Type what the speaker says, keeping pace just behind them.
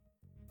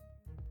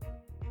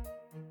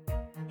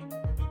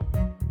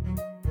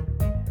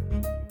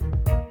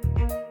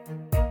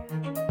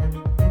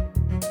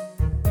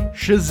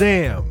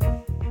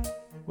Shazam!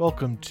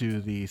 Welcome to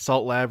the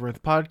Salt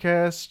Labyrinth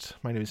podcast.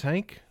 My name is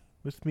Hank.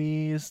 With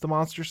me is the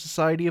Monster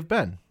Society of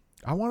Ben.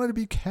 I wanted to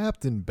be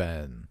Captain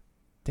Ben.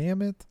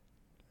 Damn it.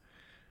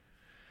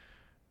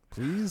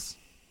 Please?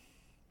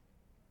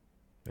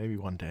 Maybe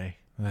one day.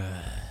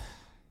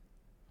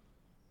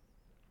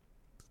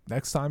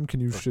 Next time, can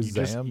you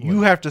Shazam?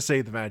 You have to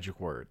say the magic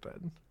word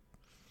then.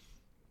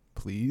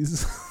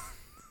 Please?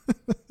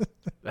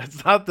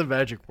 That's not the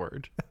magic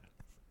word.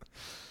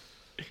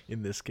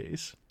 In this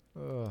case.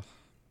 Yeah,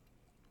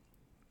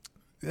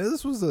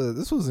 this was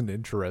an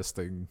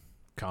interesting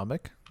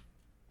comic.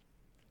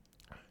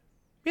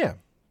 Yeah.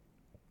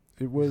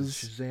 It was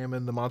Shazam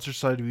and the Monster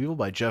Society of Evil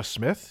by Jeff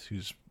Smith,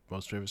 who's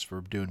most famous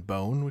for doing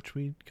Bone, which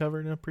we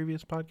covered in a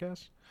previous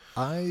podcast.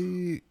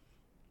 I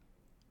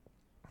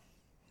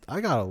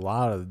got a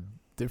lot of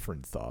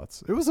different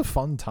thoughts. It was a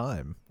fun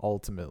time,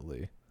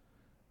 ultimately.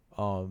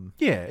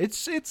 Yeah,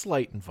 it's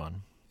light and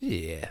fun.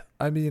 Yeah.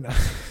 I mean,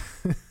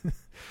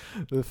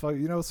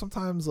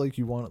 sometimes like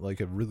you want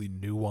like a really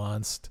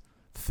nuanced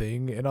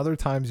thing, and other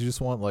times you just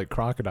want like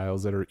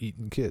crocodiles that are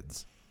eating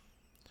kids.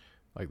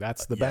 Like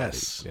that's the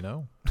baddie, you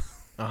know?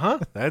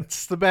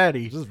 That's the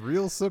baddie. Just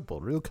real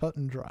simple, real cut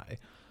and dry.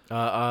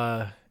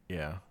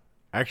 Yeah.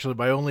 Actually,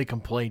 my only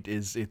complaint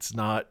is it's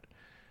not.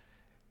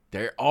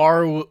 There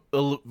are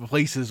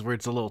places where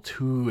it's a little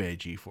too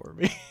edgy for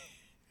me.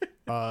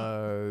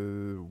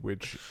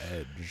 Which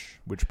edge?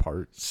 Which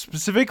part?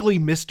 Specifically,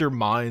 Mr.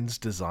 Mind's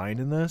design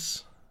in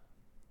this.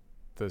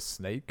 The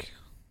snake?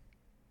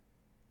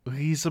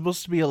 He's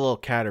supposed to be a little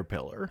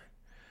caterpillar.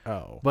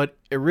 Oh. But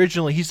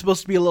originally, he's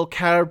supposed to be a little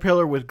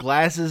caterpillar with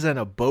glasses and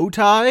a bow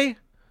tie.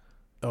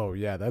 Oh,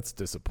 yeah, that's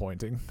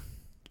disappointing.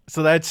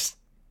 So it's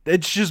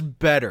just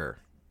better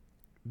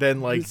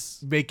than, like,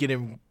 making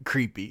him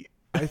creepy.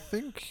 I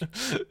think...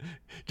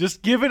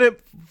 Just give me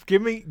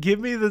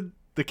the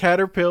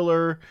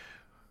caterpillar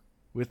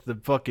with the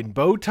fucking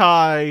bow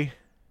tie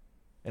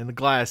and the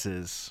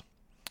glasses.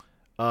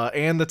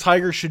 And the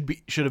tiger should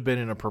have been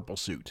in a purple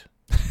suit.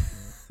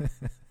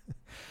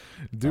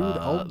 Dude,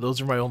 those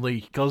are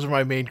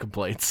my main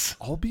complaints.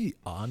 I'll be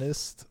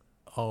honest.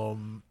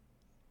 Coming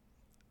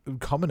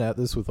at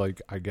this with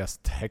like, I guess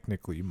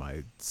technically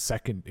my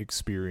second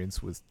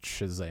experience with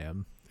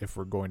Shazam, if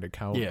we're going to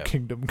count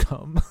Kingdom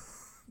Come.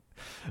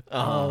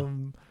 I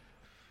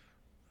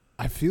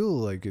feel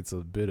like it's a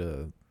bit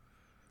of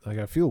like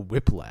I feel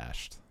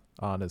whiplashed,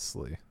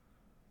 honestly.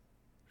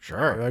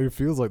 Sure. Like, it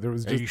feels like there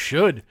was just you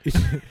should.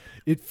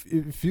 It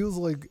feels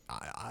like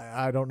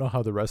I don't know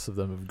how the rest of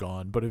them have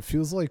gone, but it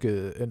feels like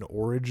an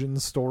origin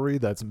story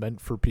that's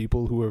meant for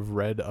people who have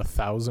read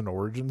 1,000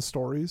 origin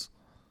stories.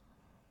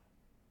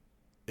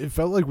 It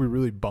felt like we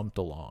really bumped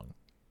along.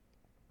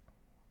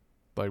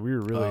 Like we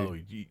were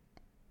really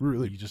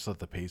you just thought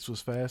the pace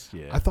was fast?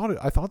 Yeah. I thought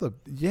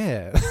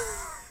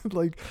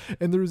like,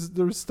 and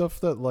there's stuff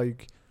that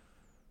like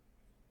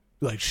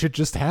shit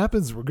just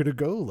happens. We're gonna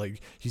go.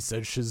 Like he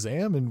said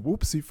Shazam, and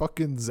whoops, he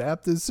fucking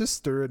zapped his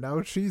sister, and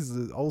now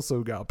she's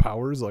also got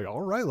powers. Like,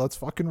 all right, let's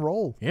fucking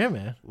roll. Yeah,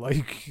 man.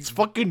 Like, let's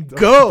fucking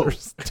go.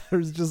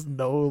 There's just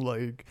no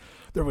like,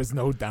 there was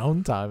no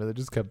downtime, and it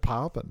just kept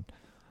popping.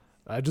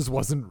 I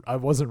wasn't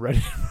ready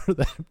for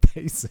that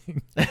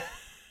pacing.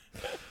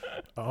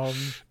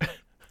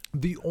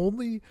 There's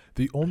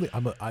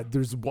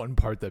one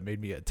part that made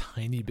me a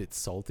tiny bit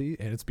salty,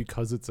 and it's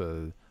because it's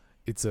a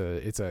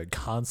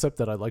concept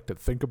that I like to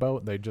think about,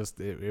 and they just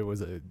it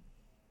was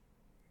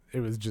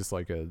just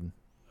like a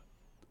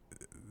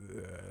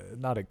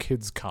not a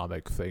kids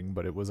comic thing,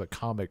 but it was a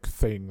comic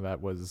thing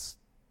that was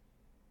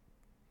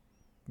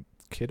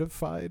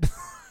kidified.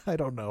 I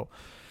don't know.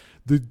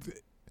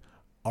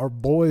 Our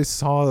boy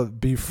saw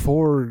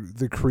before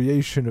the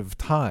creation of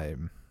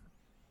time.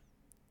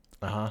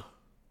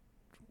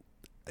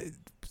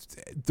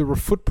 There were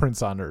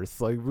footprints on Earth.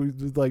 Like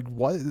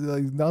what?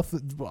 Like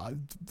nothing.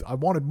 I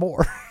wanted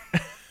more.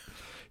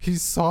 He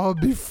saw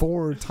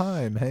before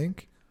time,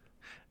 Hank.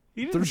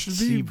 He didn't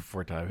see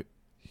before time.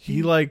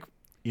 He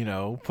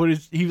put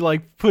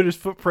his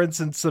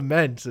footprints in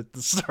cement at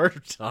the start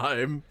of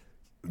time.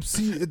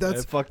 See,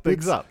 that's fucked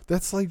things up.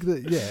 That's like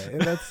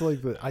and that's like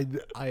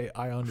I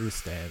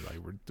understand, like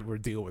we're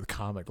dealing with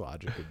comic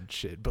logic and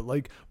shit, but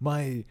like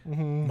my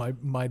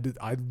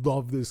I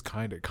love this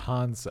kind of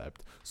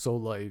concept. So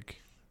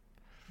like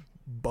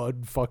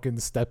Bud fucking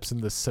steps in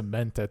the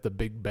cement at the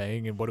Big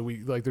Bang, and what do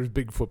we like? There's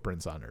big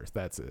footprints on Earth.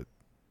 That's it.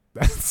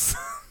 That's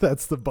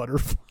the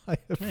butterfly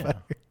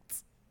effect.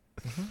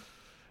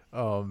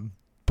 Yeah.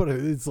 But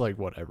it's like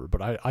whatever.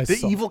 But I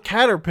the evil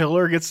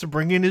caterpillar gets to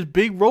bring in his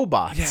big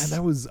robots. Yeah,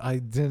 that was I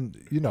didn't.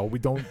 We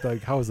don't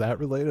like. How is that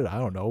related? I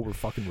don't know. We're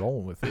fucking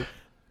rolling with it.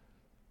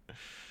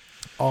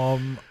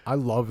 I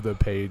love the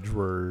page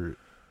where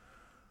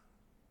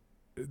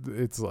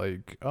it's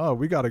like, oh,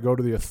 we got to go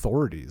to the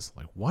authorities.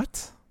 Like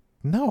what?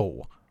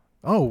 No.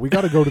 Oh, we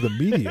got to go to the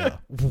media.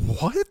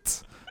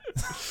 What?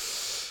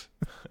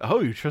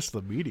 Oh, you trust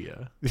the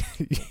media?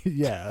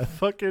 Yeah.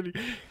 Fucking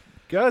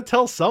gotta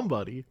tell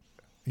somebody.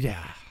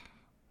 Yeah.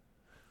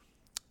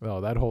 No,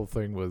 that whole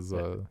thing was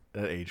That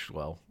aged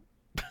well.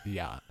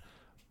 yeah.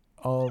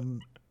 I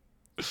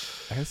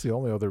guess the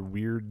only other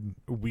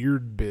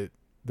weird bit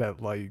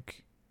that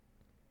like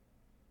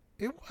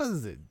it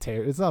wasn't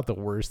it's not the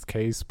worst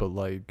case, but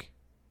like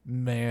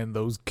man,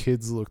 those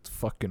kids looked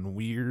fucking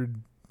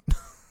weird.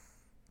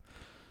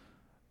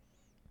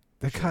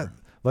 They kind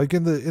like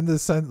in the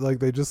sense like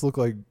they just look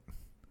like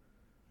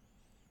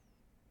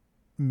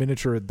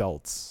miniature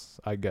adults,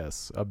 I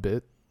guess, a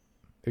bit.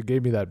 It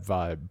gave me that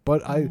vibe.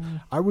 But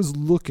I was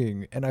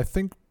looking, and I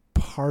think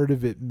part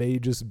of it may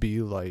just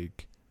be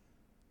like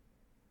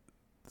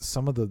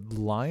some of the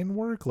line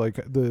work, like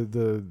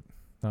the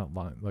not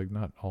line, like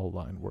not all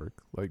line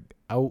work, like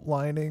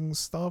outlining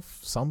stuff,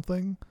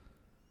 something.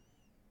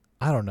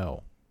 I don't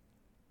know.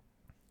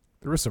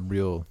 There were some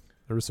real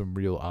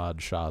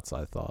odd shots,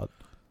 I thought.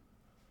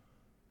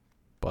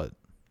 But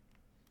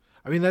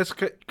I mean, that's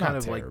kind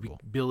of terrible.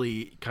 like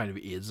Billy kind of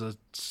is a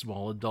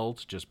small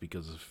adult just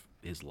because of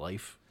his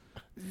life.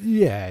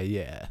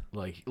 Yeah.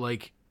 Like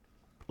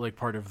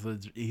part of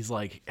he's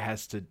like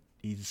has to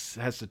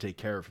take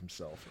care of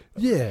himself.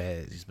 Yeah,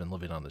 He's been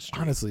living on the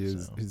street. honestly,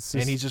 so. his sister,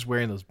 and he's just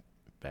wearing those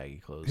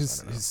baggy clothes.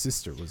 his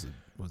sister was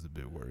a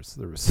bit worse.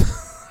 There was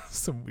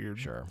some weird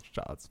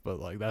shots, but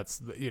like that's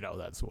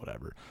that's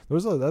whatever.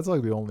 That's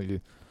like the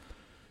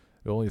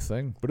only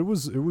thing, but it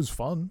was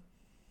fun.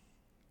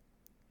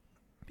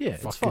 Yeah,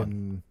 it's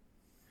fun.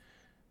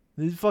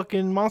 These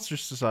fucking Monster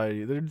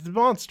Society, they're the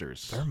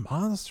monsters. They're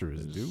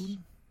monsters,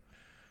 dude.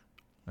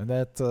 And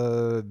that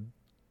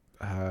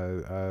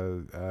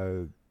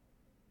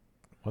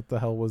what the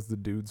hell was the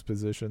dude's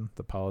position?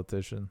 The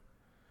politician,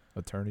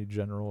 attorney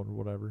general or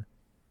whatever.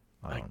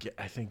 I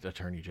think the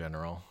attorney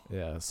general.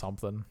 Yeah,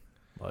 something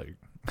like.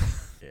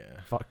 Yeah.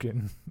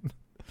 Fucking.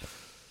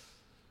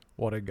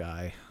 What a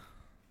guy.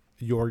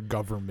 Your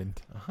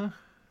government.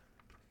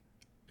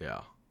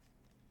 Yeah.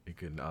 You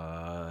can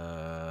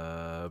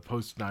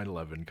post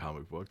 9/11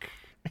 comic book.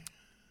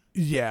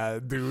 Yeah,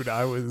 dude,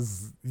 I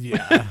was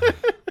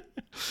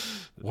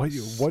What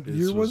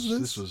year was this?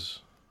 This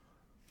was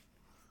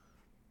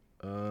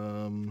I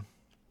want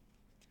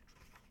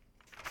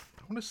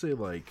to say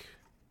like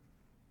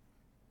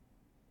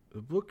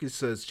the book it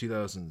says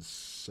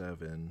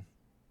 2007.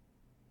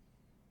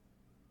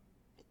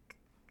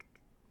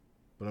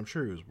 But I'm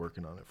sure he was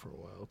working on it for a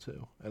while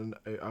too. And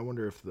I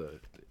wonder if the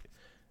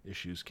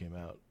issues came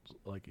out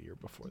like a year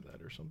before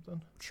that or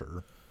something.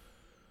 Sure.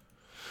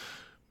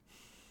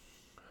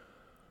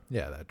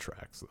 Yeah, that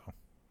tracks though.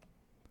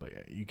 But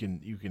yeah, you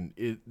can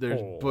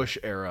there's Bush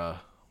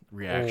era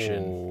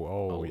reaction.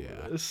 Oh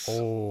yeah. This.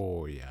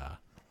 Oh yeah.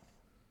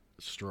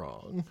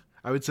 Strong.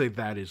 I would say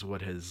that is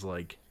what has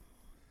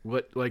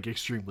what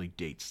extremely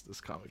dates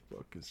this comic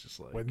book. Is just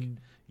like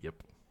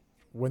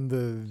when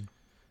the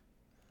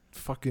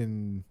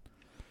fucking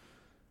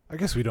I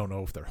guess we don't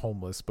know if they're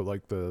homeless, but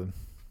like the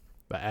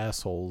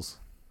assholes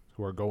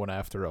who are going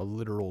after a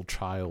literal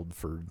child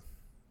for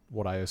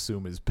what I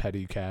assume is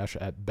petty cash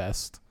at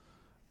best.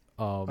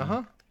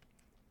 And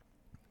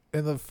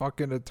the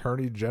fucking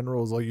attorney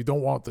general is like, you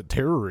don't want the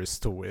terrorists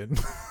to win.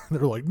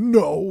 They're like,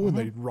 no, and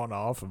they run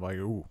off. I'm like,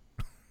 ooh,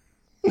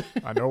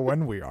 I know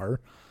when we are.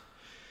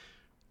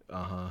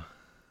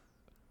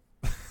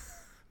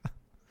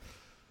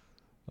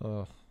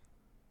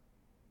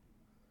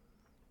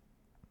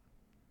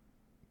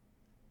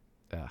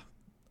 Yeah,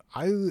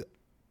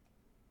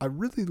 I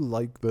really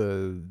like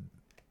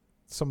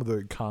some of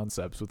the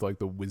concepts with like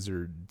the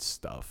wizard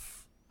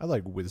stuff. I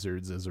like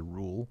wizards as a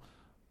rule.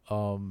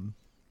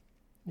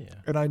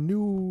 Yeah. And I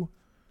knew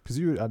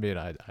I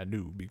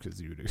knew because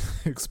you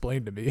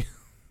explained to me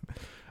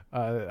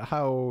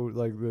how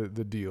like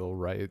the deal,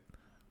 right?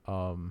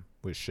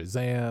 With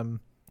Shazam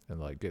and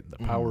like getting the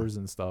powers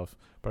and stuff,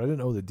 but I didn't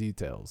know the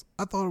details.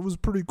 I thought it was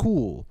pretty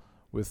cool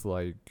with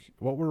like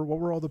what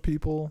were all the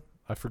people?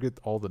 I forget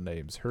all the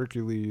names.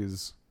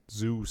 Hercules,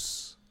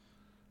 Zeus,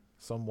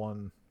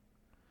 someone.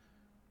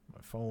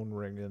 My phone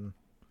ringing.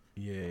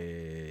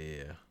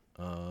 Yeah.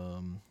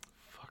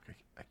 Fuck,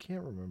 I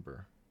can't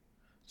remember.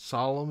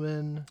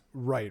 Solomon.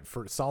 Right,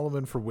 for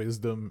Solomon for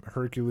wisdom,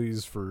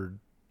 Hercules for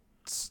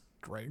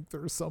strength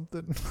or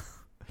something.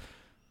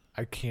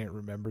 I can't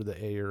remember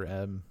the A or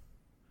M.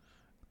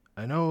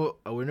 I know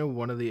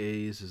one of the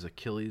A's is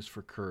Achilles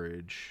for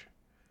courage,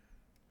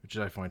 which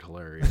I find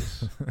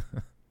hilarious.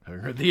 I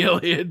haven't read the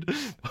Iliad,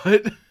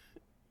 but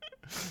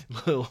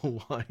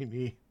little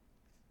whiny.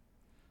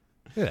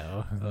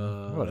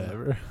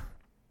 Whatever.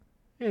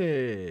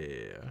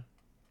 Yeah.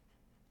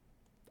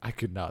 I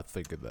could not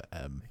think of the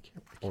M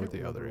or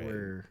the other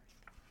A.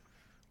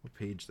 What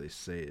page they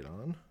say it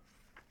on?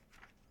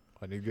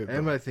 I need to get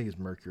M, I think, is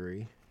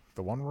Mercury.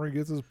 The one where he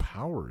gets his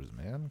powers,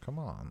 man. Come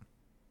on.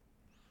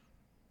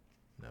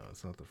 No,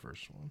 it's not the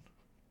first one.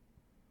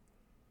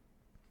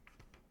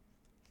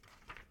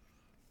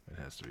 It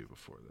has to be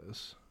before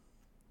this.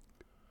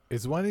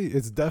 It's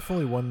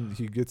definitely when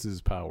he gets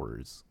his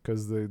powers,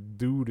 because the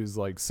dude is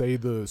like, say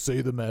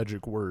the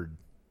magic word.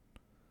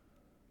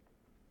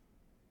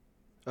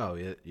 Oh,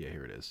 yeah,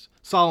 here it is.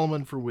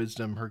 Solomon for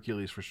wisdom,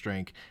 Hercules for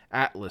strength,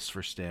 Atlas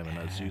for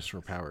stamina, Zeus for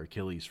power,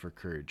 Achilles for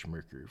courage,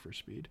 Mercury for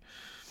speed.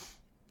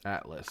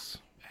 Atlas.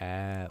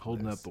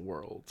 Holding up the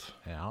world.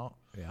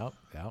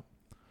 Yep.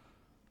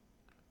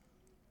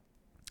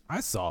 I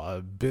saw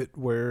a bit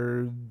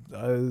where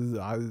a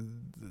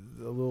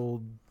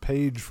little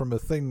page from a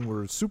thing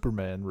where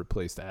Superman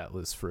replaced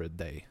Atlas for a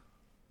day.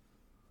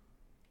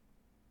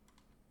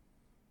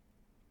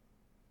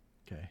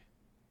 Okay.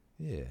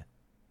 Yeah.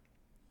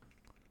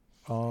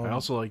 I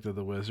also like that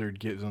the wizard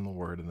gives him the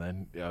word and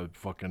then a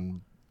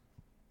fucking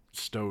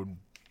stone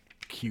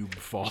cube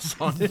falls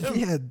on him.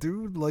 Yeah,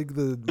 dude, like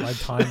my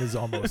time is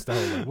almost out.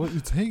 Like, what?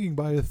 It's hanging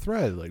by a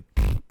thread. Like,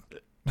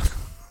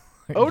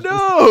 oh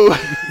no!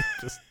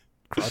 Just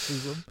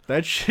crushes him.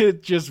 That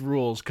shit just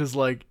rules because,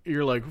 like,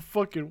 you're like,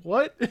 fucking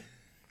what?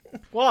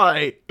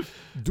 Why?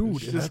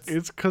 Dude,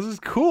 it's because it's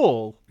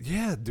cool.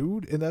 Yeah,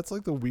 dude, and that's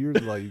like the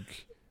weird,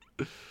 like,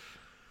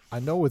 I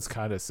know it's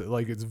kind of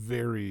like it's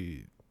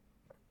very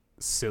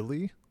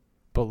silly,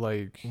 but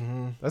like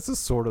that's a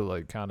sort of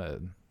like kind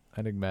of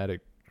enigmatic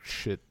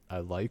shit I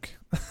like.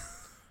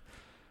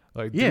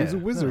 Like, there's a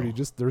wizard.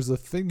 No. There's a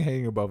thing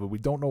hanging above it. We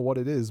don't know what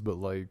it is, but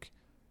like,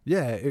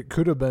 yeah, it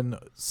could have been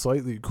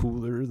slightly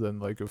cooler than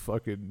like a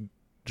fucking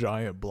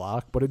giant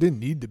block, but it didn't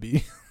need to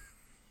be.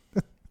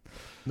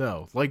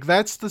 No, like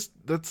that's the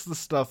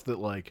stuff that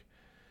like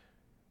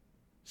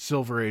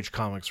Silver Age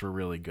comics were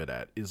really good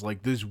at, is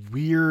like this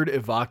weird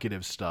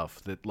evocative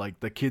stuff that like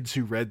the kids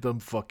who read them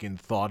fucking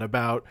thought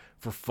about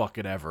for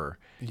fucking ever.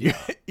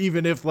 Yeah.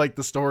 Even if like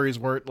the stories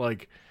weren't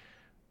like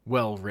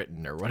well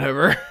written or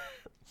whatever.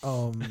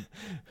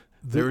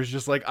 There was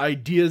just like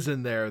ideas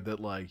in there that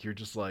like you're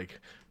just like,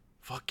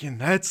 fucking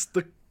that's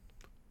the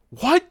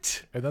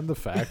what? And then the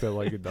fact that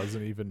like it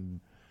doesn't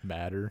even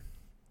matter.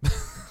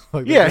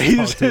 Like, yeah,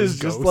 he's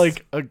just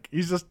like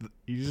you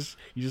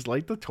just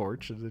light the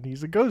torch and then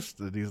he's a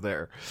ghost and he's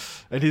there,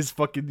 and his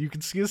fucking you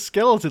can see his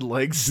skeleton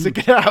legs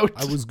sticking out.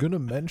 I was gonna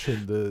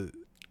mention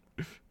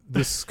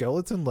the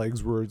skeleton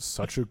legs were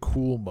such a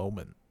cool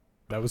moment.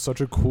 That was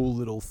such a cool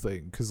little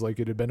thing because like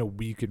it had been a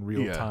week in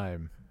real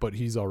time, but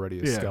he's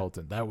already a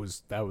skeleton. That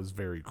was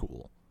very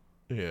cool.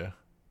 Yeah,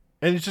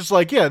 and it's just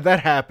like that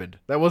happened.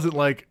 That wasn't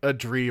like a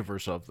dream or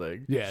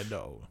something. Yeah,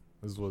 no,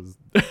 this was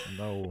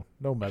no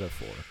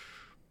metaphor.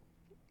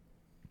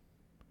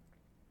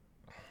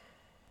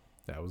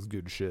 That was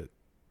good shit.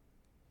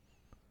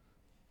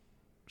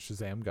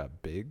 Shazam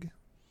got big.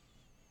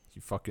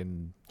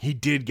 He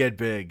did get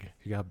big.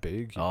 He got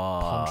big.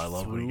 I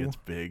love when he gets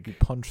big. He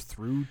punched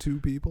through two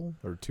people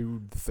or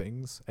two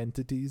things,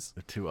 entities.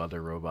 The two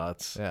other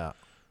robots. Yeah.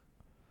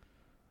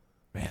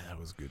 Man, that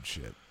was good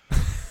shit.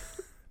 I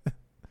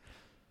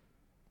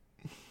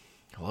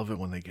love it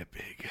when they get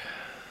big.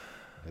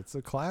 It's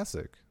a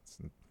classic.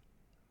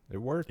 It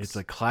works. It's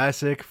a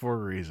classic for a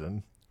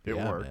reason. It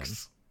works. Man.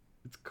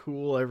 It's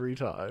cool every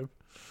time.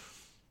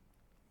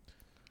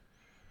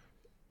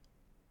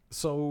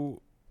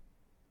 So,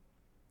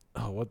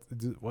 what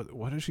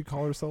does she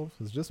call herself?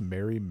 Is it just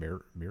Mary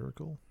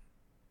Miracle?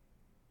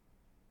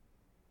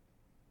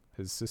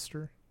 His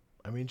sister?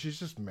 I mean, she's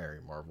just Mary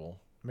Marvel.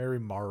 Mary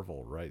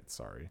Marvel, right?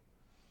 Sorry,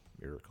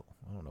 Miracle.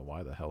 I don't know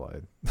why the hell I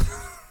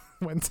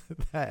went to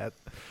that.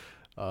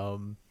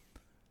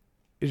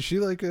 Is she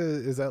like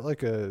is that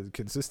like a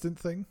consistent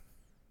thing?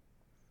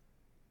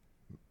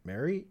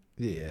 Mary?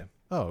 Yeah.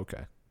 Oh,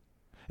 okay.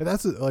 And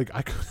that's like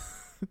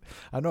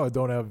I know I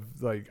don't have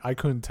like I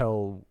couldn't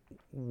tell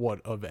what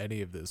of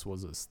any of this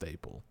was a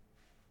staple.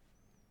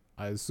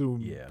 I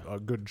assume a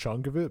good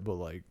chunk of it, but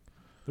like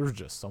there's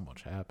just so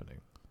much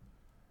happening.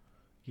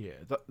 Yeah,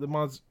 the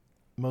mods,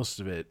 most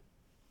of it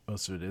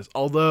is.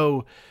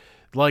 Although,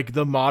 like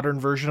the modern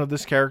version of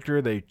this character,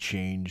 they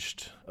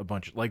changed a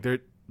bunch. Like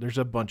there's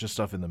a bunch of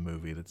stuff in the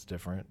movie that's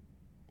different.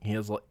 He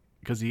has like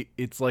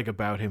it's like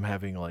about him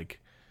having like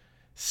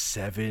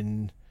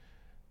 7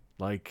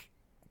 like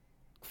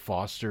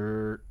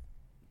foster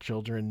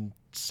children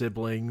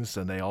siblings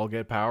and they all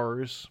get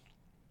powers.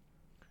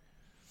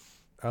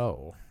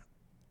 Oh.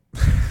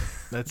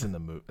 That's in the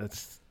movie.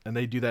 And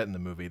they do that in the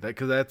movie.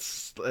 Cuz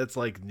that's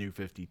like New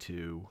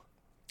 52.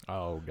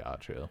 Oh,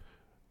 gotcha.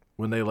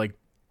 When they like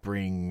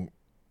bring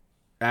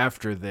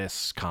after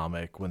this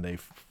comic, when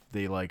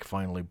they like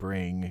finally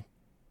bring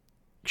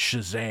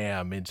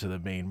Shazam into the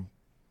main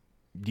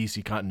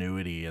DC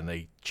continuity and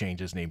they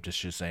change his name to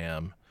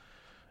Shazam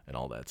and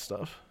all that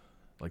stuff.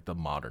 Like the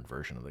modern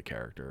version of the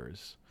character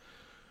is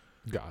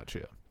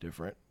gotcha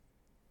different.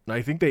 And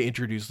I think they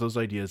introduced those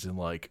ideas in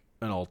like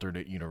an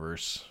alternate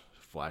universe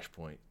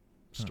Flashpoint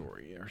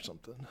story or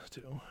something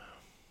too.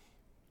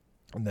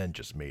 And then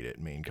just made it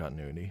main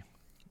continuity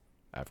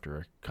after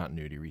a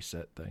continuity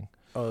reset thing.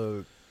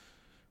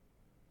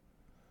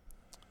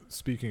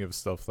 Speaking of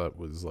stuff that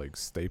was like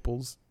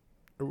staples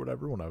or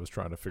whatever, when I was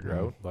trying to figure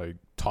out like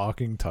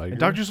Talking Tiger. And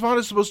Dr. Savannah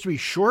is supposed to be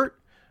short,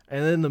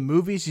 and then in the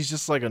movies he's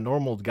just like a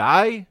normal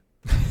guy.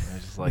 I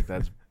was just like,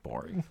 that's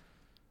boring.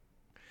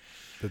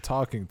 The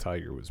Talking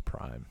Tiger was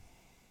prime.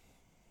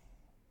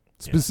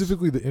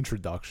 Specifically the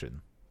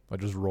introduction. I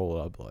just roll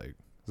up like,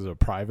 is it a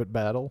private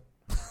battle?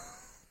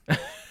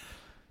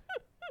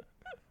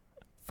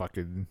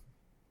 Fucking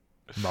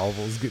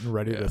Marvel's getting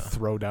ready to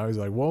throw down. He's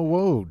like, whoa,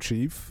 whoa,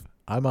 Chief.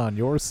 I'm on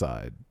your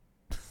side.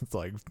 It's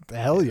like,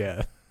 hell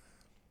yeah.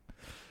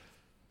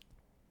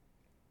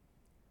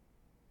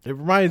 It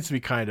reminds me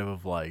kind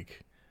of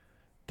like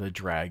the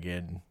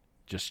dragon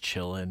just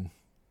chilling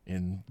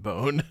in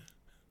Bone.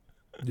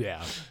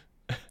 Yeah.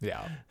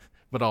 Yeah.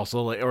 But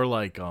also like, or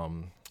like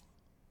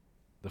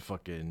the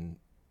fucking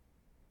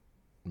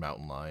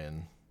mountain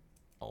lion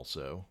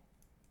also,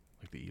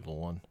 like the evil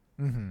one.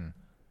 Mm-hmm.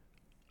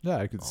 Yeah,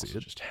 I could also see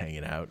it. Just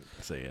hanging out,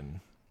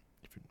 saying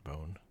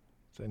Bone,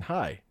 saying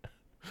hi.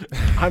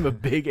 I'm a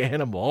big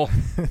animal.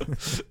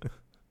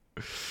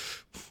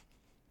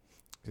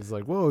 He's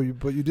like, whoa,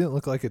 but you didn't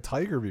look like a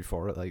tiger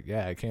before. Like,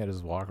 yeah, I can't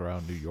just walk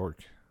around New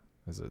York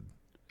as a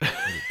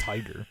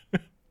tiger.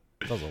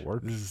 Doesn't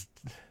work.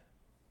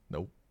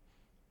 Nope.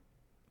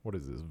 What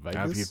is this, Now, if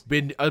Vegas? you've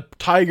been a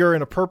tiger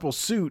in a purple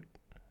suit,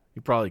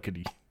 you probably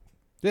could.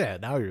 Yeah,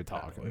 now you're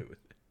talking. Away with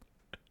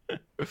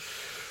it.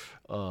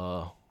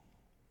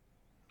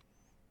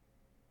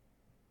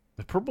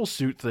 The purple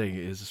suit thing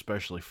is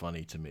especially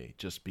funny to me,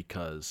 just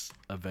because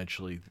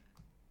eventually,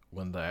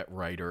 when that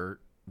writer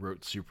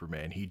wrote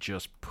Superman, he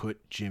just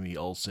put Jimmy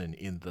Olsen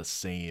in the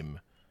same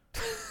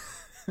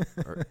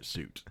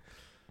suit.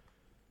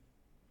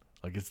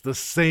 Like, it's the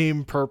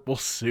same purple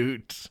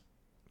suit.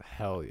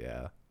 Hell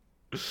yeah.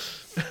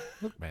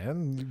 Look,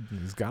 man,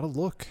 he's got to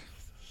look.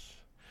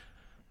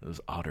 Those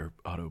Otto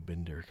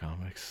Binder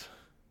comics.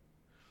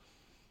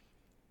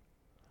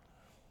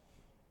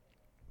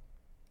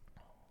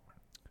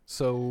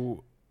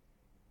 So,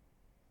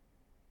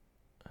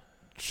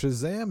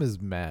 Shazam is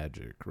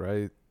magic,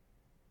 right?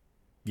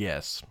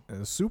 Yes.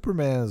 And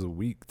Superman is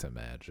weak to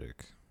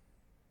magic.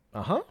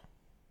 Uh-huh.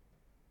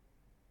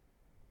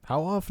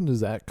 How often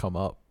does that come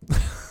up?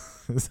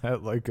 Is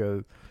that like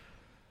a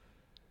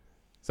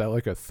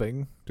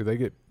thing? Do they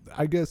get,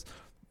 I guess,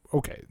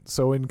 okay,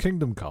 so in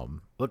Kingdom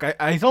Come. Look,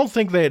 I don't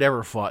think they had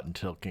ever fought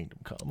until Kingdom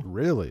Come.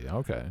 Really?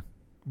 Okay.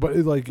 But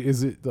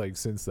is it like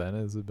since then,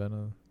 has it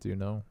been do you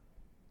know?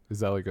 Is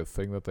that like a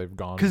thing that they've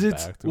gone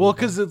back to? Well,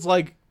 because it's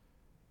like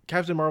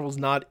Captain Marvel's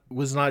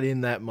was not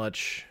in that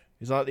much.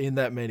 He's not in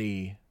that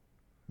many.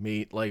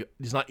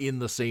 He's not in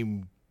the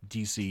same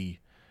DC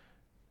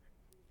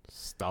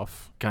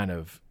stuff. Kind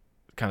of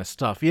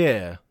stuff.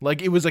 Yeah,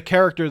 like it was a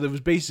character that was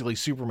basically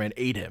Superman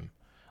ate him,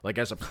 like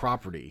as a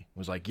property. It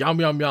was like yum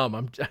yum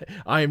yum.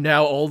 I am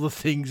now all the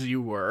things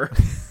you were.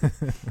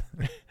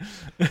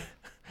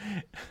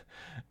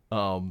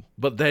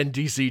 But then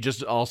DC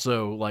just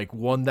also like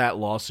won that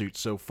lawsuit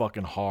so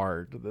fucking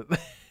hard that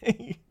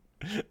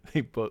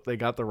they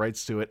got the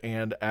rights to it,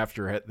 and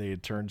after it they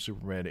had turned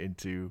Superman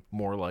into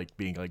more like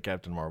being like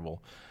Captain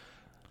Marvel.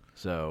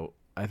 So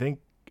I think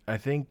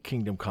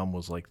Kingdom Come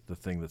was like the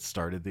thing that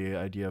started the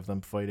idea of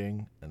them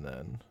fighting, and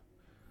then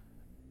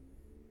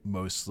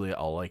mostly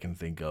all I can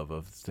think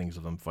of things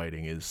of them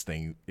fighting is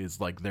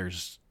like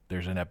there's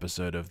an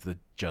episode of the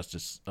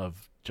Justice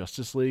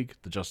League,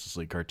 the Justice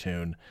League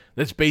cartoon,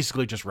 that's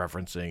basically just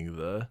referencing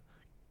the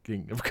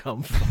Kingdom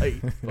Come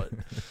fight, but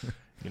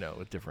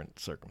with different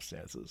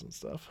circumstances and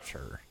stuff.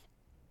 Sure.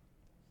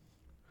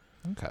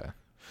 Okay.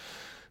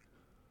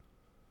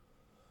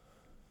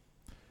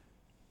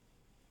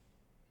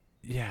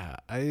 Yeah,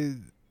 I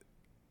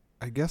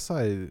guess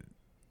I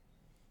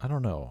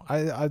don't know.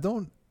 I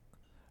don't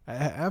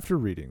after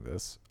reading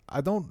this,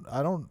 I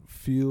don't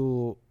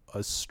feel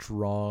a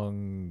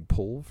strong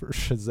pull for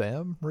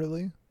Shazam,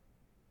 really.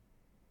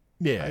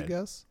 Yeah, I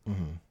guess.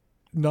 Mm-hmm.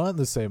 Not in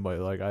the same way.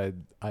 Like I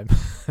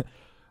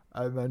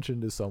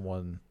mentioned to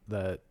someone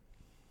that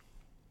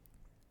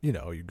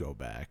you go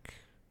back.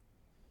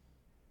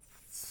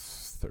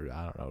 I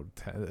don't know,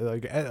 10,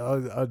 like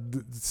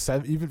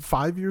 7, even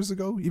 5 years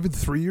ago, even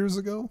 3 years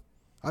ago,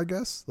 I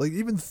guess. Like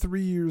even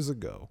 3 years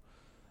ago,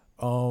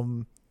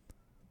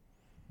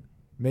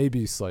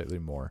 maybe slightly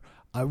more.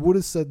 I would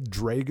have said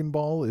Dragon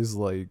Ball is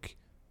like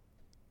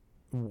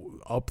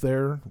up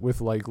there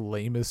with like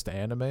lamest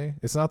anime.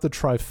 It's not the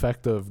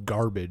trifecta of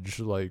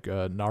garbage like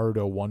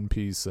Naruto, One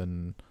Piece,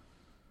 and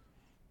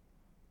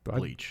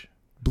Bleach.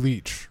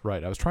 Bleach,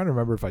 right? I was trying to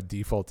remember if I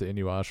default to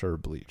Inuyasha or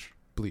Bleach.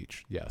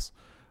 Bleach, yes.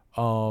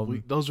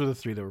 Those were the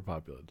three that were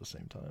popular at the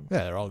same time.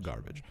 Yeah, they're all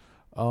garbage.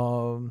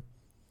 And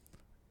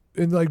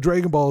like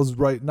Dragon Ball is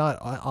right,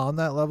 not on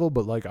that level,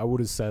 but like I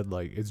would have said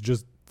like it's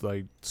just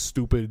like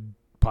stupid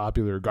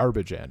popular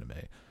garbage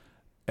anime.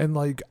 And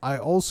like I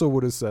also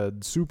would have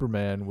said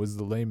Superman was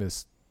the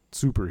lamest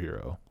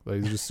superhero.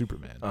 Like he's just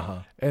Superman. Uh-huh.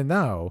 And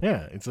now,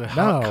 yeah, it's a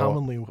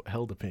commonly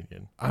held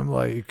opinion. I'm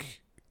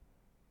like,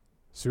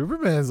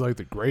 Superman's like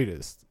the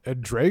greatest,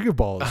 and Dragon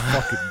Ball is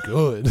fucking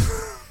good.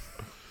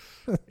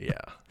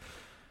 Yeah.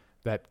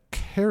 That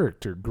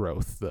character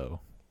growth, though,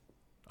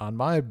 on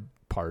my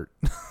part.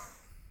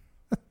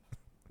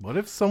 What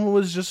if someone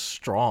was just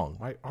strong?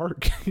 My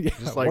arc, yeah.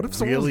 Just like what if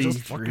someone was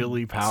just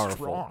really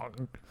powerful,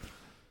 strong,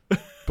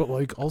 but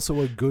like also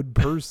a good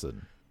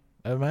person?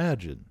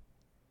 Imagine.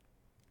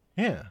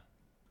 Yeah.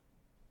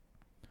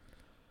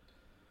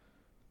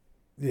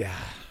 Yeah.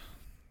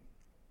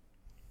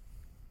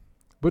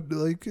 But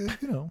like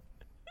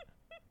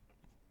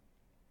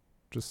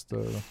just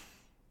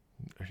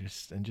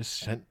just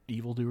sent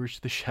evildoers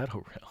to the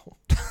Shadow Realm.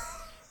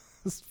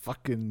 this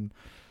fucking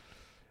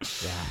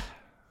yeah.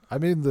 I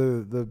mean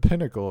the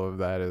pinnacle of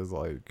that is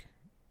like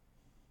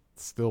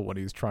still when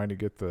he's trying to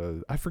get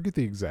I forget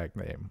the exact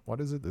name.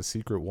 What is it? The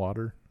secret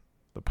water?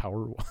 The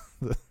power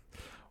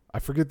I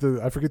forget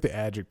the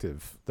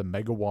adjective. The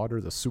mega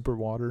water, the super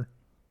water,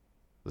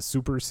 the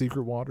super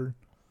secret water.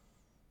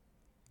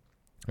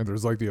 And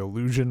there's like the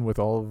illusion with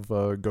all of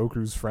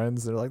Goku's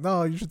friends. They're like,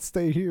 "No, you should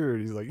stay here."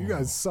 And he's like, "You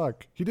guys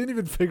suck." He didn't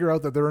even figure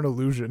out that they're an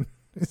illusion.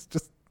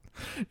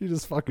 He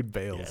just fucking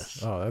bails.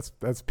 Yes. Oh,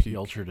 that's peak. The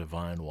ultra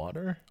divine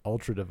water.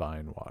 Ultra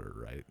divine water,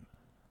 right?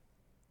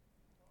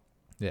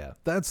 Yeah,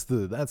 that's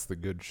the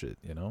good shit,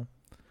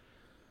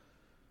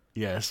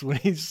 Yes, when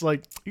he's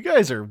like, "You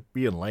guys are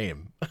being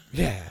lame."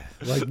 Yeah,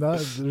 like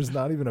there's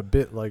not even a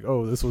bit like,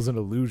 "Oh, this was an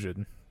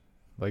illusion."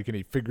 Like, and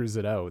he figures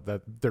it out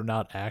that they're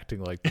not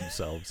acting like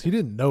themselves. He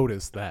didn't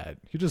notice that.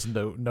 He just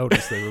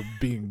noticed they were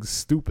being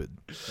stupid.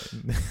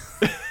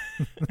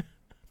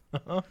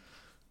 Oh,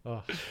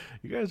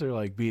 you guys are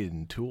like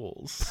being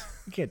tools.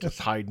 You can't just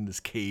hide in this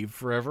cave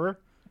forever.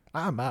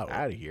 I'm out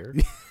of here.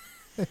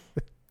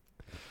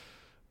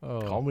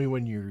 Oh. Call me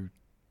when you're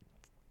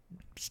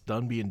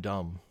done being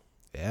dumb.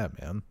 Yeah,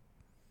 man.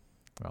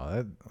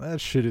 Oh,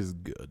 that shit is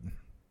good.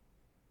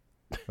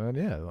 And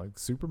yeah, like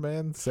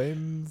Superman,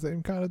 same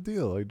kind of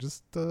deal. Like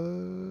just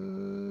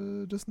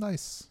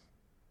nice.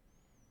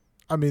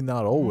 I mean,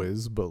 not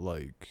always, but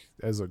like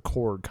as a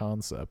core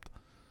concept.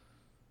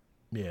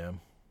 Yeah.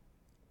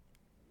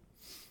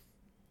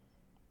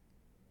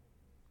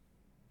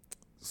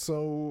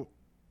 So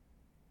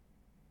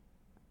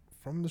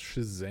from the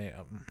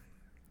Shazam,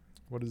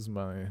 where's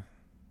my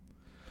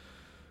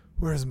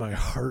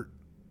heart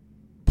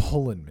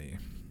pulling me?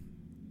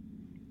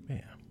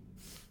 Yeah.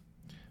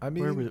 I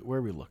mean, where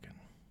are we looking?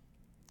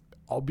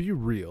 I'll be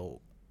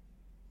real.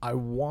 I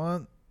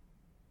want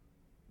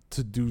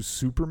to do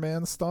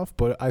Superman stuff,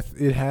 but I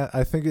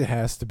think it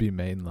has to be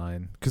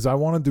mainline because I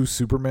want to do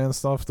Superman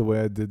stuff the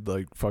way I did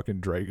like fucking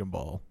Dragon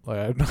Ball.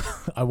 Like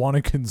I want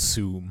to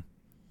consume.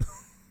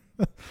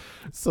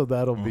 So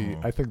that'll be.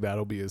 I think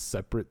that'll be a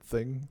separate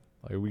thing.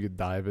 Like we could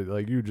dive it.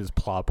 Like you just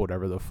plop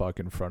whatever the fuck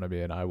in front of me,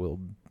 and I will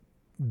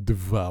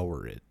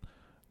devour it.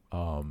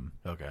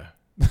 Okay.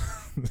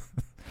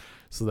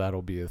 So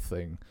that'll be a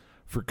thing.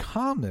 For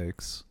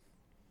comics,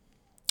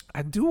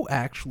 I do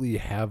actually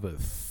have a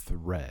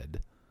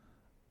thread,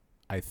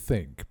 I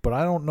think, but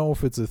I don't know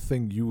if it's a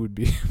thing you would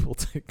be able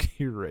to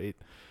curate.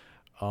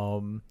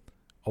 A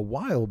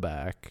while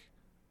back,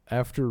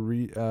 after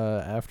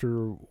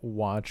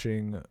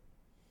watching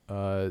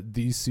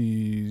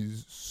DC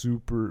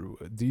Superheroes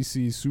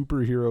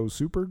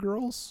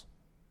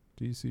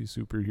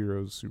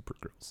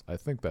Supergirls. I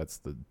think that's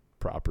the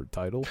proper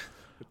title.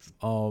 It's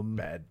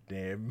bad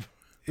name.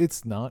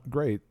 It's not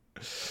great.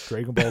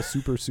 Dragon Ball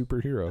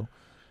Superhero.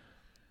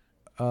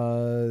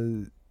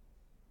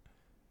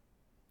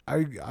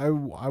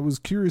 I was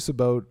curious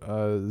about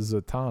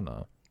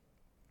Zatanna.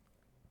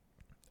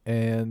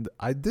 And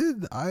I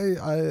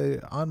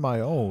on my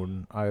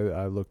own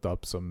I looked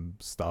up some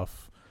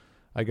stuff.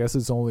 I guess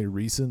it's only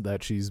recent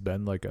that she's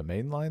been like a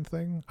mainline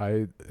thing.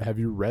 Have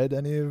you read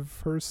any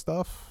of her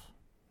stuff?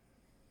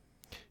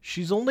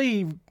 She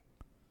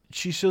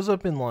shows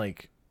up in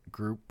like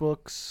group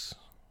books.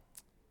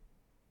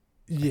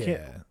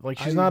 Yeah. Like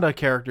she's not a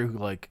character who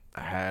like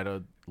had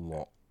a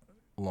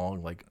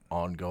long like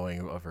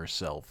ongoing of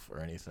herself or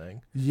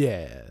anything.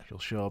 Yeah. She'll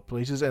show up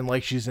places and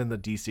like she's in the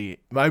DC.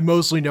 I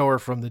mostly know her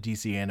from the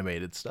DC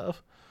animated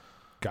stuff.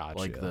 Gotcha.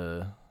 Like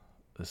the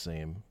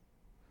same.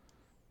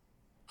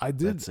 I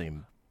did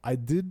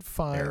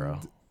find era.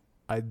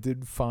 I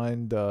did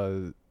find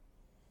a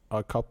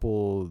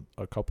couple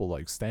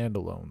like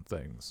standalone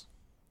things.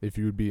 If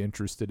you would be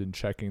interested in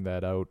checking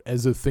that out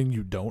as a thing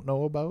you don't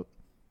know about.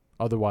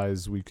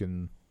 Otherwise we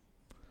can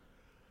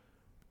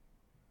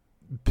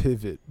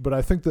pivot. But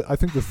I think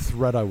the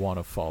thread I want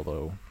to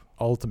follow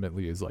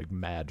ultimately is like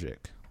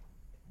magic.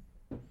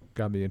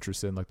 Got me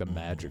interested in like the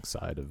magic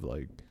side of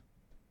like,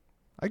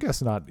 I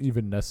guess not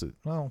even necessary.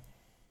 Well,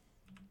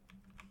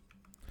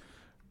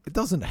 it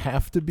doesn't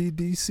have to be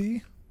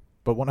DC,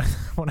 but when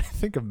I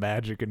think of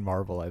magic in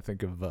Marvel, I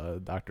think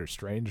of Doctor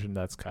Strange, and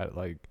that's kind of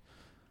like,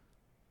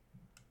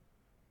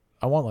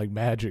 I want like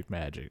magic,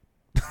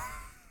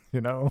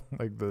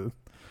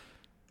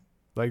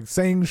 like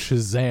saying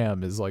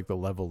Shazam is like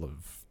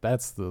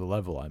that's the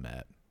level I'm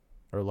at,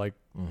 or like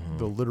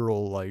the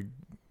literal like,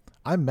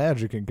 I'm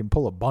magic and can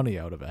pull a bunny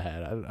out of a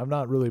hat. I'm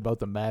not really about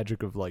the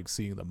magic of like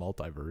seeing the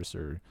multiverse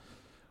or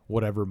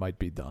whatever might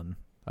be done,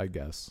 I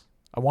guess.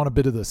 I want a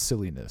bit of the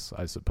silliness,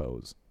 I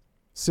suppose.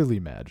 Silly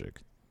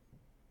magic.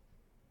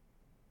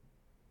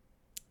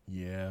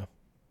 Yeah.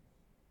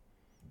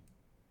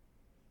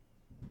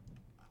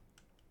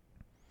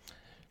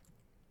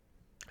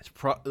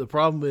 The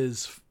problem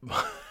is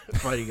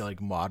fighting like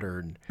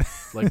modern,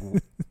 like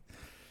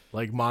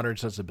like modern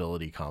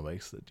sensibility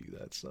comics that do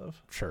that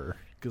stuff. Sure.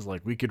 Because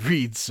like we could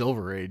read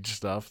Silver Age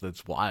stuff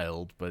that's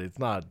wild, but it's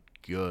not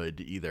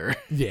good either.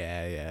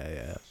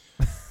 Yeah.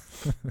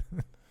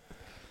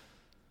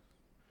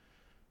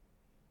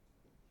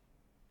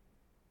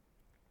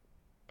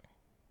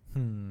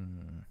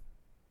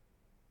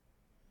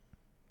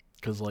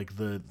 Because like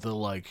the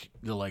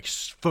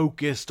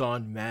focused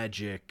on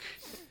magic,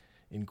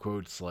 in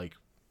quotes, like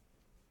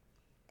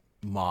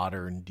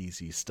modern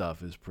DC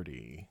stuff is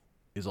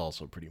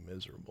also pretty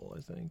miserable,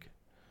 I think.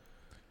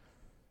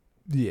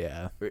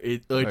 Yeah.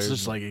 It's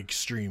just like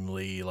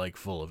extremely like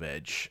full of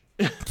edge.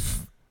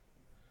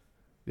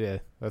 Yeah,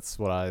 that's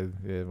what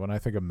when I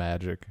think of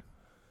magic,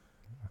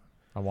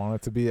 I want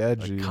it to be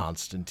edgy. Like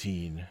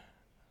Constantine.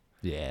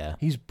 Yeah.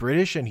 He's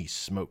British and he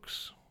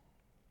smokes.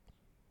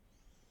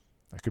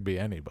 That could be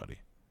anybody.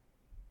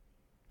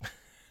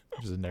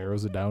 Just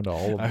narrows it down to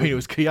all of them. I mean, it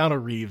was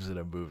Keanu Reeves in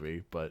a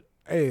movie, but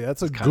hey,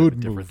 that's a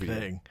good movie.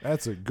 Thing.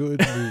 That's a good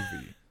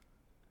movie.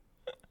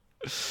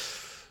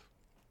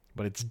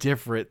 But it's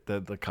different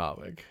than the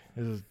comic.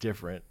 This is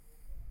different.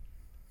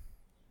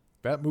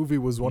 That movie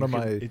was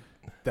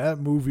that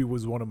movie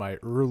was one of my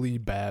early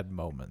bad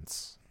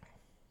moments.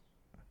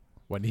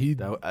 When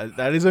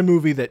that is a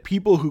movie that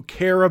people who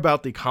care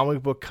about the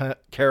comic book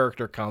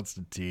character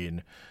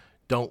Constantine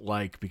don't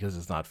like because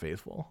it's not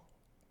faithful.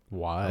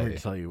 Why? I'm going to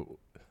tell you.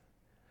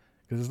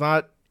 Because it's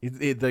not.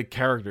 The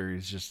character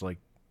is just like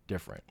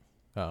different.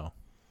 Oh.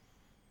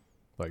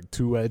 Like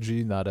too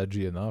edgy, not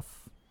edgy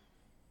enough.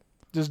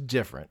 Just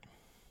different.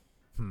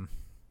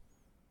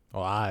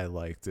 Well, I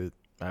liked it.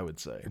 I would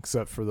say.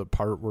 Except for the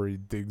part where he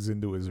digs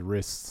into his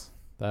wrists.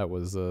 That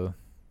was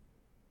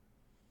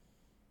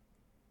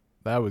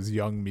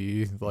young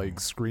me like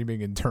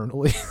screaming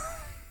internally.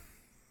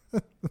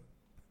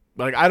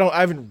 Like I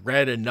haven't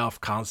read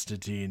enough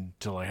Constantine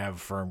to like have a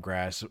firm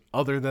grasp,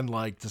 other than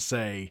like to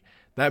say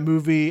that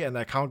movie and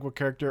that comic book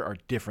character are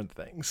different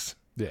things.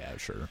 Yeah,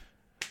 sure.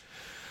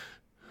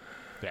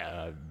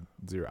 Yeah,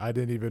 zero.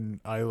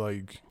 I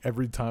like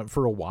every time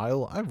for a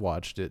while I've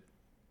watched it.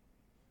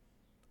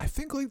 I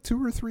think like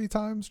 2 or 3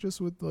 times just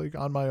with like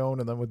on my own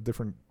and then with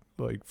different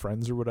like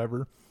friends or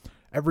whatever.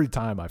 Every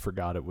time I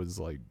forgot it was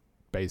like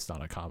based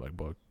on a comic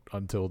book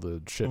until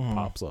the shit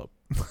pops up.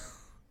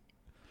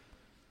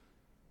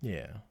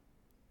 Yeah.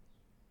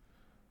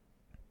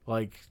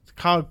 Like the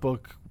comic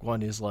book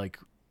one is like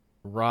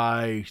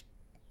wry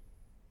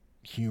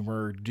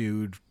humor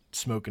dude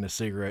smoking a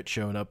cigarette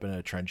showing up in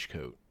a trench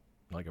coat,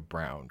 like a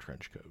brown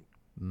trench coat.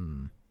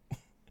 I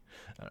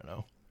don't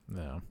know.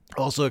 No.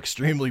 Also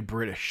extremely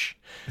British.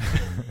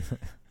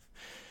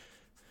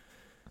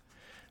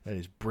 That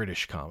is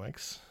British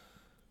comics.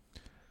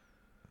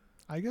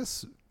 I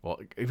guess. Well,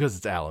 because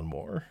it's Alan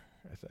Moore,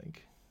 I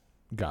think.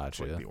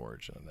 Gotcha. Like the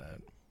origin of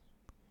that.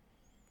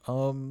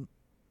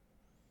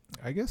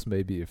 I guess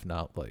maybe if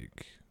not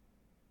like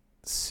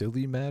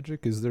silly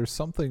magic, is there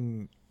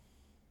something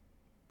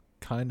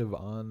kind of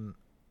on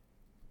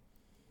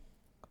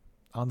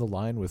the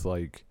line with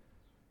like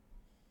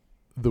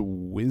the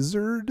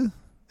wizard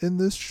in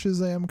this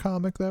Shazam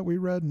comic that we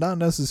read? Not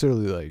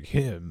necessarily like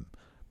him,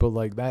 but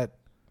like that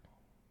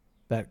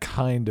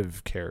kind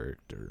of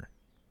character,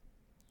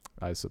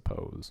 I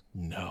suppose.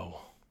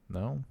 No.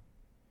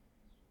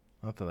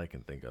 Not that I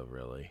can think of,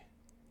 really.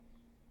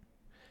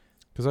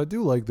 Because I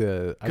do like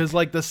because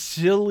like the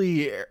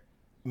silly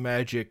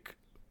magic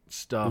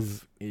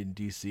stuff in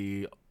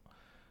DC.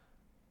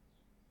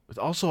 But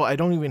also, I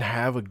don't even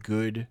have a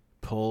good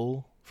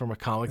pull from a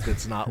comic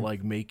that's not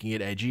like making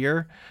it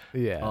edgier.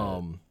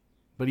 Yeah.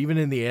 But even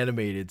in the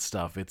animated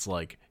stuff, it's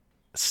like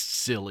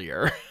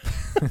sillier.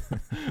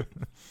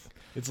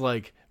 It's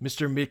like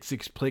Mr.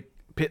 Mixix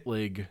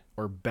Pitlig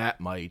or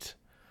Batmite,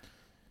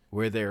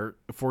 where they're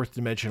fourth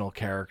dimensional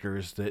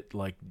characters that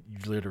like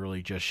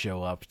literally just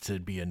show up to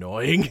be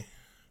annoying.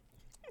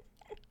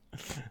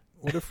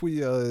 What if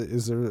we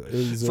is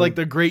it's like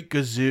the Great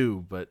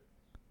Gazoo, but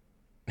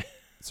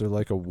is there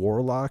like a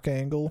warlock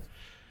angle?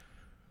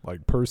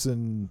 Like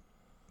person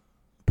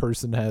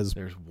has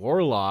there's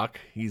Warlock.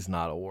 He's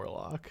not a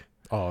warlock.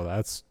 Oh,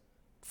 that's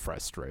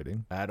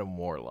frustrating. Adam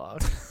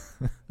Warlock.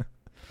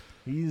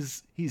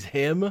 He's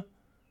him.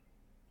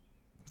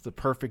 He's the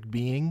perfect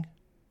being.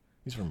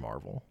 He's from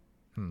Marvel.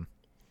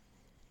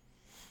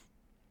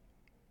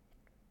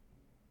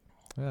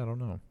 Yeah, I don't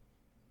know.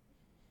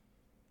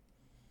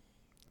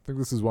 I think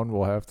this is one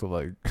we'll have to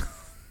like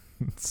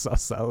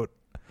suss out.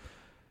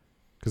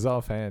 Because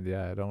offhand,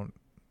 I don't.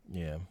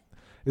 Yeah.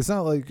 It's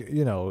not like,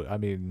 I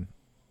mean,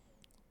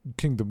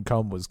 Kingdom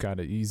Come was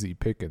kind of easy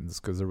pickings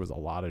because there was a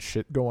lot of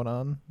shit going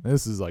on.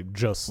 This is like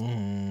just,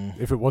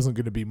 if it wasn't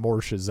going to be more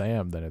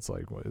Shazam, then it's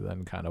like, well,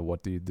 then kind of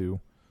what do you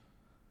do?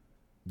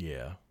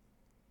 Yeah.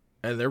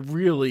 And they're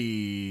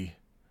really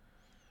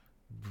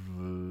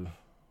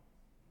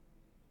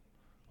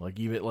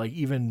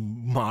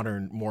even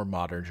more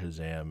modern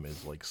Shazam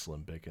is like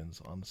slim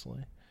pickings,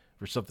 honestly,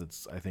 for stuff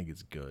that's I think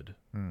is good.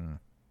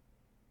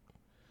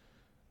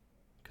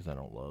 Because I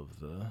don't love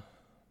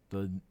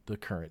the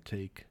current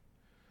take.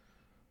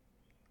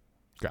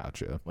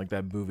 Gotcha. Like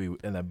that movie,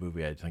 and that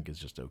movie I think is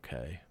just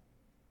okay.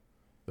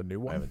 The new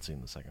one? I haven't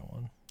seen the second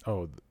one.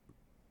 Oh,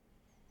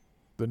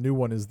 the new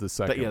one is the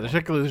second one.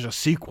 Technically there's a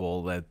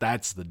sequel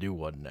that's the new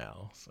one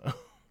now. So.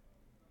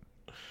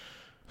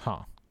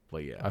 Huh.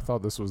 But yeah. I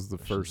thought this was the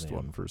first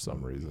one for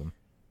some reason.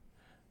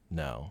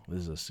 No,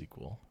 this is a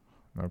sequel.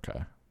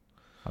 Okay.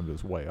 I'm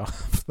just way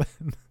off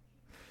then.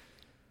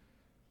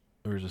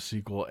 There's a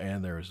sequel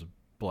and there's a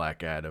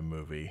Black Adam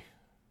movie.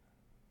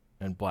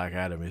 And Black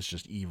Adam is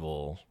just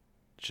evil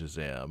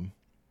Shazam.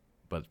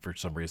 But for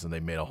some reason they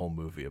made a whole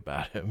movie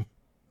about him.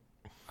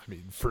 I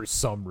mean, for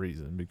some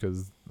reason,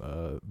 because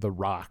The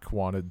Rock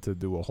wanted to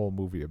do a whole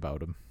movie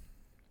about him.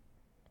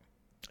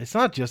 It's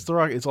not just The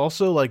Rock. It's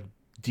also like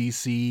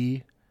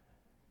DC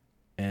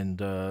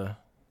and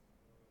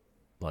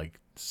like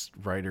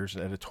writers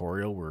and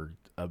editorial were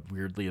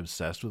weirdly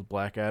obsessed with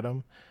Black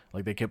Adam.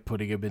 Like they kept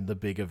putting him in the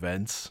big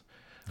events.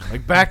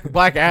 Like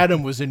Black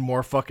Adam was in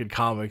more fucking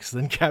comics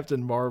than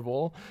Captain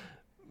Marvel.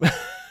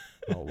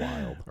 Oh,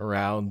 wild.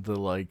 Around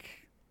the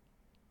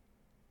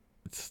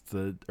it's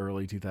the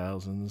early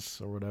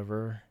 2000s or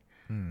whatever.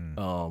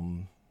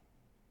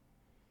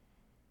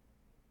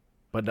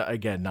 But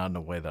again, not in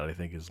a way that I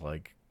think is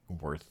like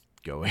worth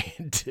going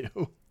into.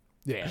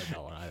 Yeah,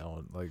 no, I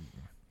don't like.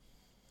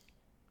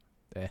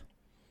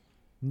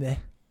 Nah.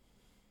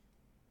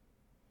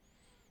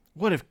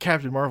 What if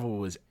Captain Marvel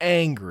was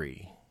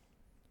angry?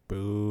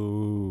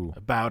 Boo.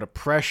 About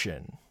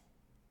oppression?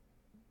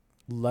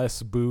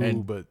 Less boo,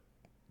 and but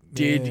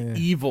did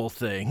evil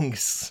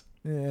things?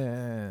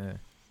 Yeah.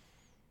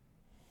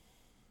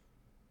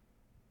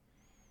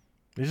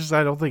 It's just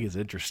I don't think it's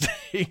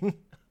interesting.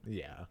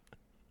 Yeah.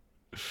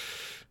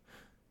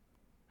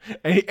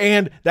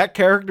 And that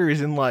character is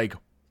in like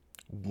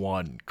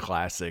one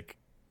classic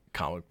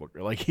comic book.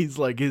 Like he's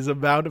like his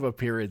amount of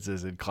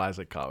appearances in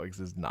classic comics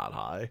is not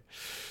high.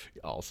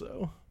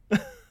 Also.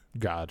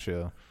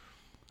 Gotcha.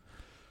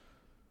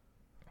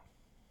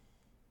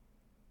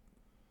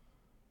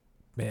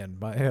 Man,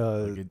 my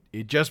like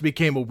it just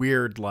became a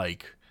weird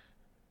like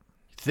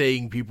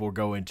thing people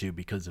go into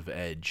because of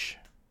Edge.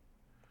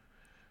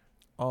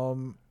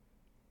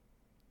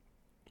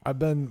 I've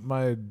been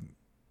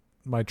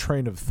my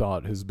train of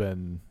thought has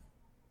been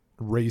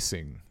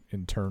racing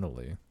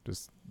internally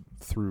just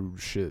through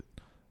shit.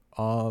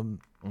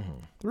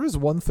 There is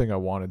one thing I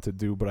wanted to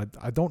do, but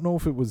I don't know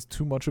if it was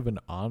too much of an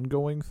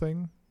ongoing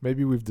thing.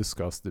 Maybe we've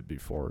discussed it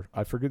before.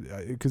 I forget,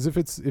 because if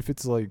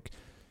it's like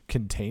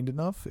contained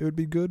enough, it would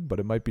be good, but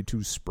it might be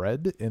too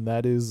spread, and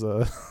that is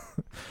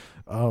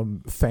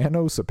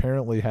Thanos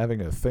apparently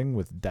having a thing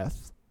with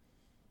death.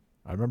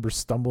 I remember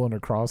stumbling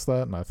across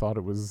that, and I thought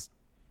it was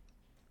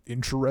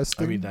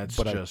interesting. I mean, that's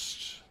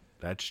just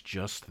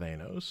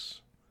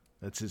Thanos.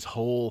 That's his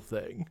whole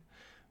thing.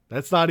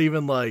 That's not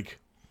even like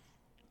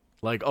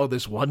oh,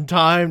 this one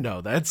time.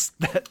 No, that's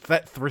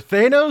that for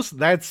Thanos.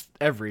 That's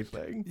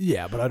everything.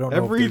 Yeah, but I don't know.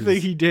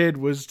 Everything he did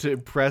was to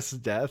impress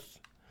death.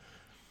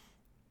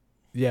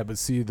 Yeah, but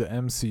see, the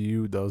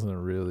MCU doesn't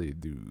really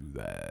do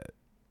that.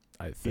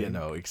 I think. Yeah,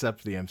 no,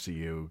 except the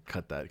MCU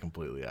cut that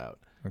completely out.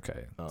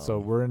 Okay, so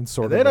we're in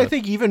sort of. Then I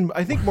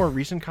think more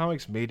recent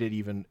comics made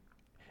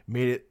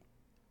it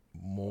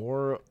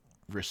more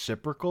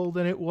reciprocal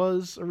than it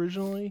was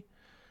originally.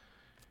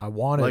 I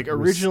wanted like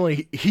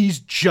originally he's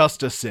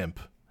just a simp.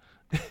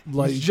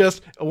 Like he's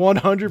just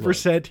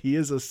 100%. He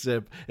is a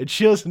simp, and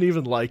she doesn't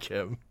even like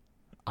him.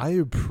 I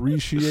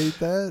appreciate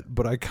that,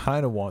 but I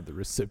kind of want the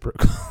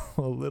reciprocal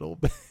a little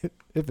bit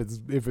if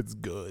it's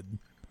good.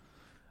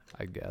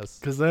 I guess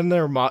because then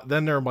there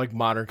are like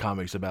modern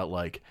comics about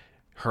like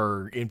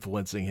her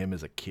influencing him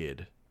as a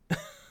kid.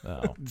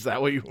 Oh. Is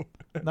that what you?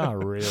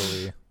 Not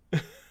really.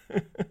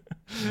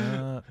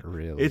 Not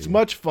really. It's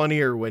much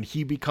funnier when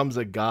he becomes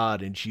a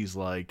god and she's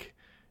like,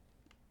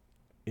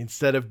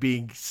 instead of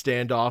being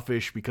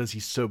standoffish because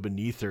he's so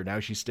beneath her, now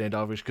she's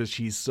standoffish because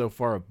she's so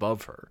far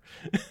above her.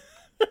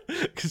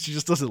 Because she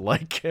just doesn't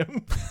like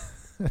him.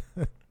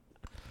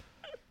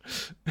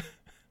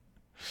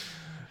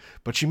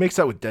 But she makes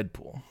out with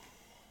Deadpool.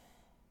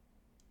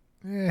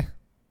 Yeah.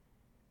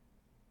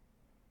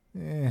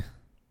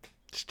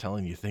 Just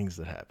telling you things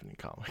that happen in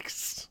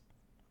comics.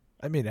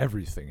 I mean,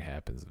 everything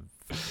happens in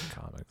fucking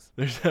comics.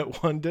 There's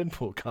that one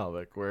Deadpool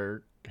comic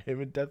where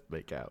him and Death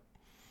make out.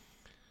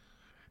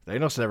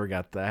 Thanos never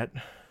got that.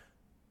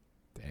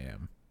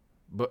 Damn.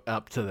 But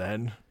up to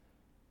then.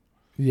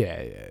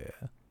 Yeah.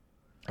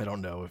 I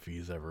don't know if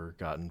he's ever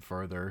gotten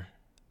further.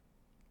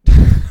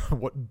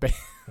 What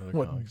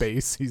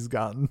base he's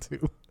gotten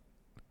to.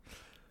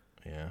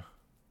 Yeah.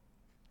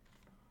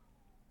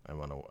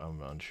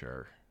 I'm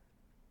unsure.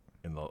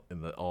 In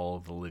the all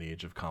of the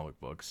lineage of comic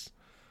books.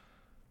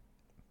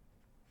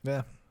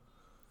 Yeah.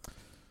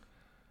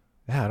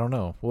 Yeah, I don't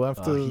know. We'll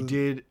have to. He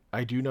did.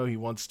 I do know he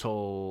once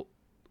told.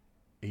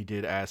 He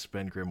did ask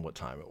Ben Grimm what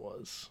time it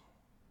was.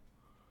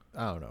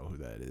 I don't know who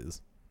that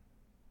is.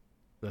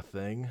 The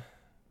Thing.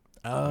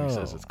 Oh. He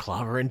says it's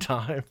clobbering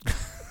time.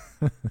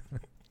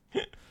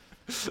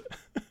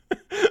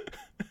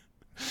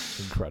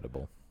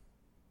 Incredible.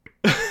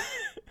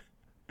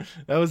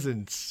 That was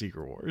in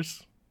Secret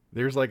Wars.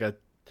 There's like a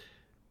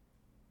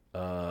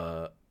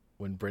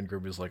when Ben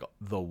Grimm is like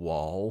the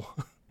wall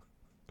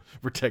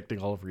protecting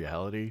all of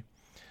reality.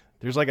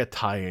 There's like a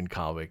tie-in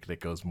comic that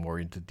goes more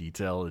into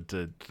detail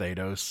into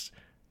Thanos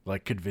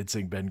like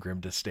convincing Ben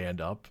Grimm to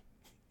stand up.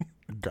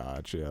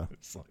 Gotcha.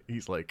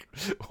 He's like,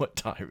 what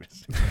time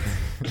is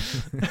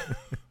it?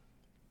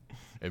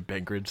 And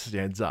Ben Grimm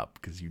stands up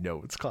because you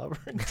know it's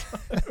clobbering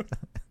time.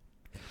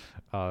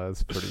 Oh,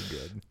 that's pretty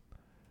good.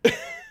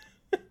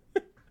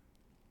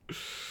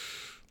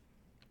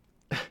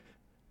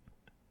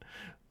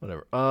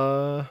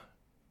 Whatever.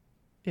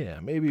 Yeah,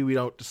 maybe we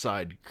don't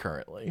decide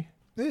currently.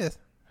 Yeah,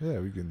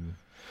 we can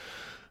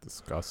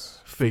discuss.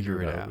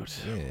 Figure it out.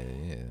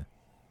 Yeah.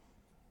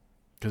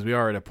 Because we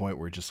are at a point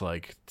where just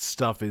like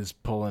stuff is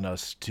pulling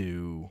us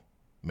to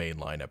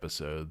mainline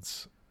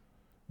episodes.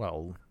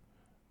 Well,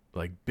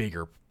 like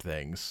bigger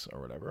things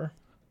or whatever.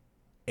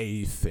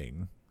 A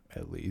thing,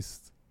 at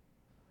least.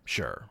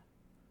 Sure.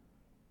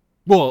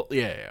 Well,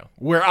 yeah.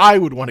 Where I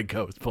would want to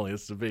go is pulling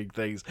us to big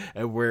things,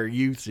 and where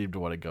you seem to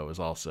want to go is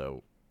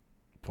also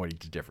pointing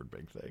to different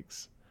big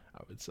things,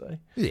 I would say.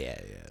 Yeah.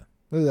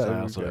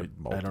 So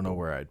I don't know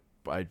where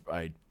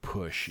I'd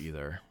push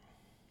either.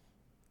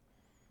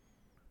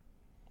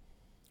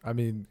 I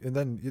mean, and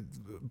then,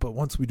 but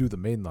once we do the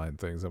mainline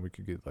things, then we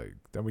can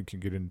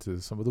get into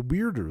some of the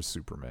weirder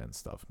Superman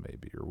stuff,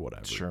 maybe, or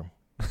whatever. Sure.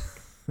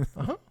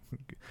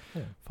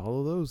 Yeah,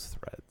 follow those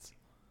threads.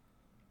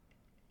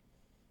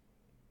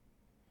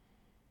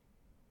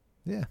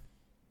 Yeah.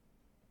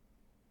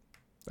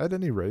 At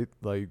any rate,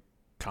 like,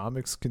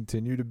 comics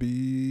continue to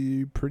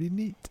be pretty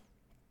neat.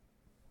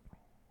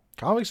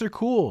 Comics are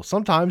cool.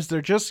 Sometimes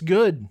they're just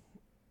good.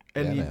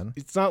 And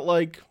it's not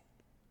like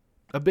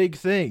a big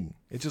thing.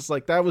 It's just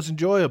like, that was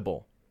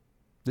enjoyable.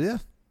 Yeah.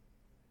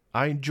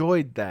 I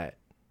enjoyed that.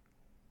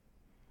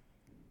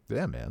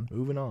 Yeah, man.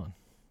 Moving on.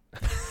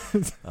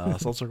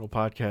 Soul Circle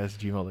Podcast,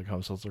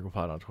 gmail.com, Soul Circle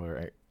Pod on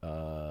Twitter.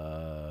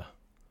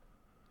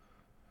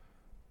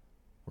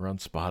 We're on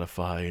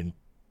Spotify and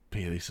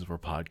places where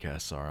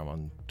podcasts are. I'm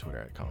on Twitter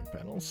at Comic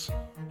Panels.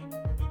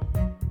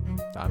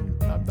 I'm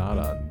not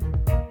on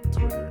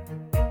Twitter.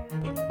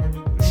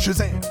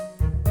 Shazam!